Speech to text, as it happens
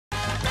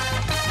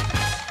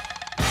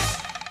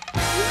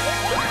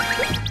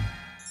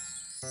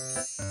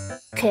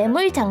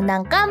괴물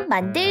장난감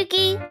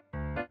만들기.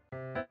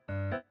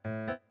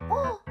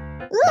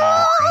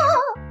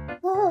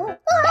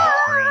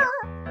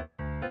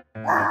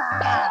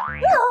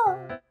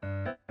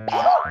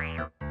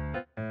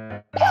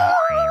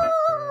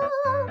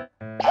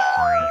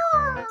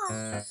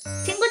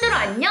 친구들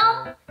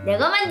안녕!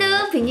 내가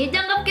만든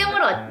비닐장갑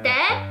괴물 어때?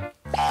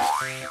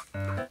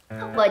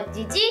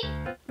 멋지지?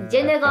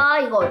 이제 내가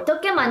이거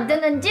어떻게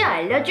만드는지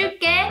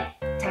알려줄게.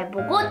 잘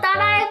보고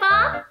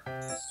따라해봐.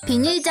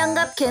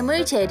 비닐장갑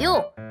괴물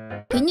재료: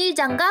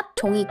 비닐장갑,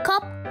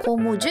 종이컵,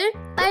 고무줄,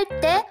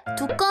 빨대,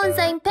 두꺼운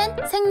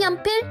사인펜,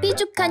 색연필,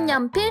 삐죽한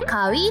연필,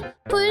 가위,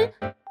 풀,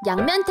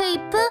 양면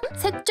테이프,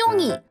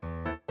 색종이.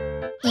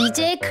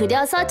 이제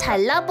그려서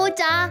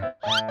잘라보자.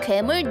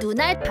 괴물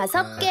눈알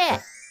 5개,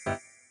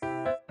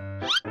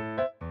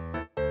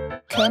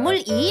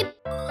 괴물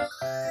입,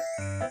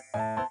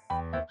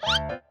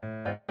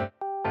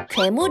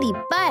 괴물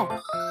이빨,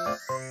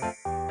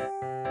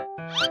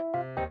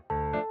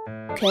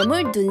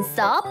 괴물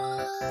눈썹.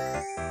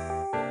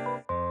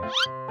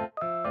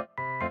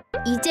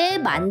 이제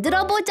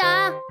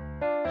만들어보자.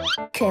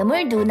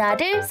 괴물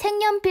눈알을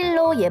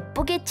색연필로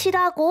예쁘게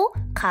칠하고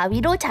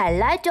가위로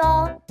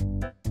잘라줘.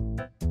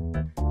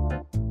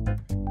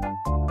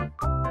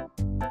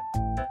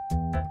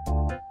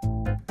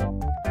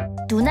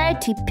 눈알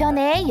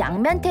뒤편에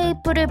양면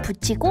테이프를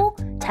붙이고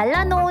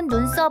잘라놓은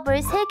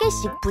눈썹을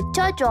 3개씩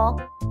붙여줘.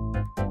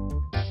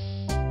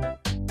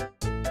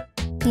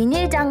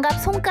 비닐 장갑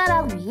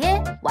손가락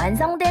위에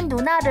완성된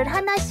눈알을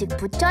하나씩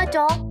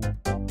붙여줘.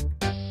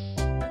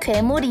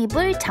 괴물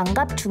입을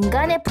장갑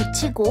중간에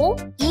붙이고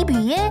입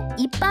위에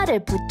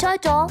이빨을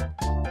붙여줘.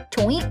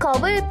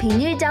 종이컵을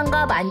비닐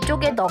장갑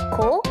안쪽에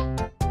넣고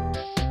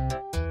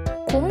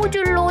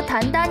고무줄로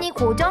단단히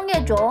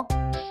고정해줘.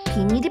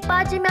 비닐이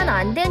빠지면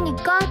안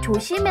되니까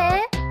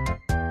조심해.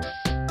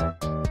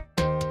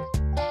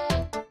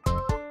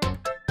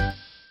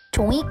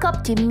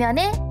 종이컵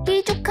뒷면에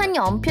삐죽한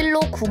연필로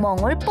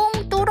구멍을 뽕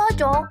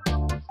뚫어줘.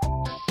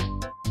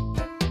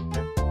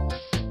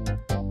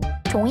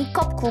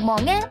 종이컵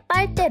구멍에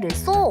빨대를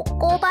쏙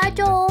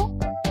꼽아줘.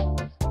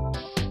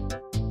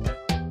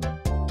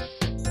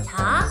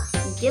 자,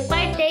 이제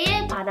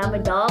빨대에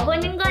바람을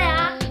넣어보는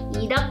거야.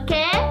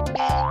 이렇게.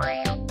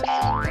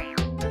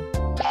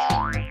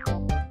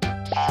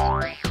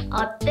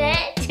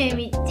 어때?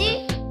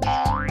 재밌지?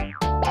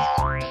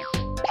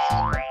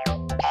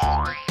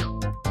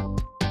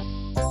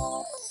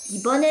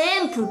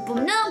 이번엔 불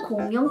뿜는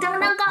공룡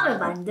장난감을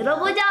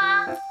만들어보자.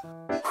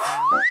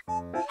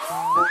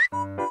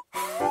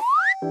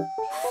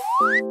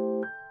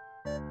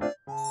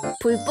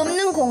 불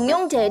뿜는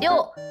공룡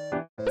재료: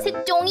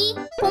 색종이,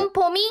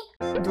 폼폼이,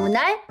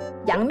 눈알,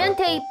 양면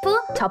테이프,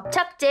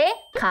 접착제,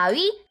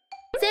 가위,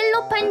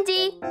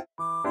 셀로판지.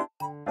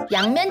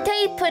 양면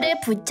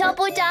테이프를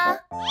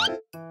붙여보자.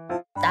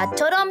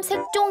 나처럼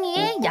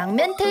색종이에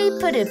양면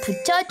테이프를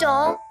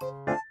붙여줘.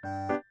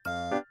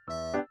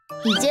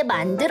 이제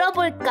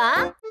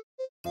만들어볼까?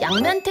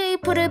 양면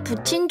테이프를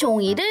붙인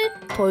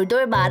종이를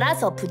돌돌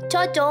말아서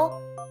붙여줘.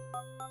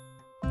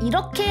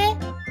 이렇게.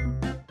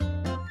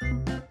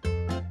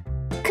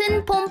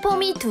 큰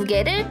폼폼이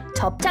 2개를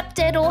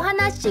접착제로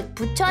하나씩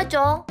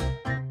붙여줘.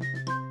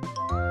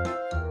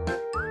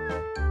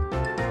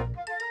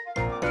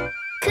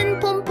 큰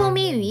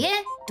폼폼이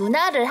위에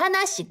눈알을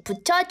하나씩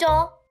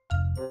붙여줘.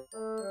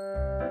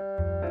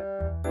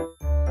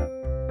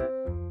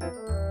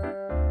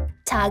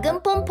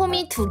 작은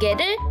폼폼이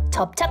 2개를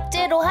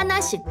접착제로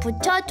하나씩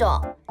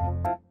붙여줘.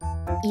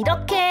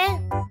 이렇게.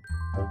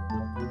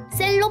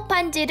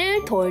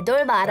 셀로판지를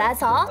돌돌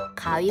말아서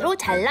가위로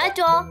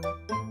잘라줘.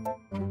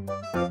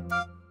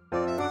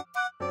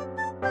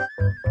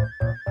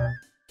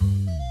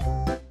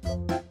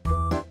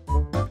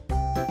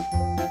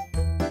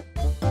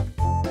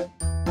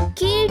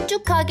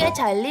 길쭉하게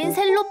잘린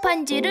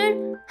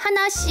셀로판지를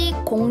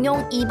하나씩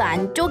공룡 입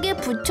안쪽에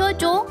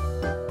붙여줘.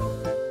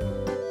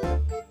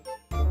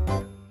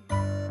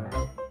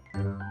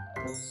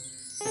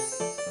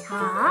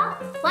 자,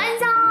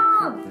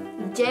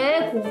 완성!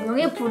 이제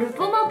공룡의 불을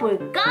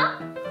뿜어볼까?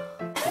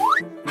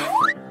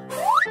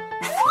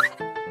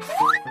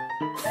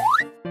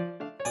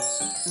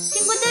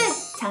 친구들,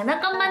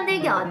 장난감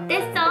만들기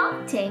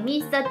어땠어?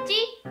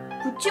 재미있었지?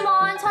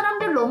 그치만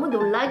사람들 너무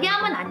놀라게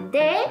하면 안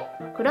돼.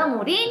 그럼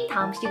우린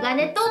다음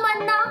시간에 또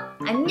만나.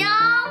 안녕!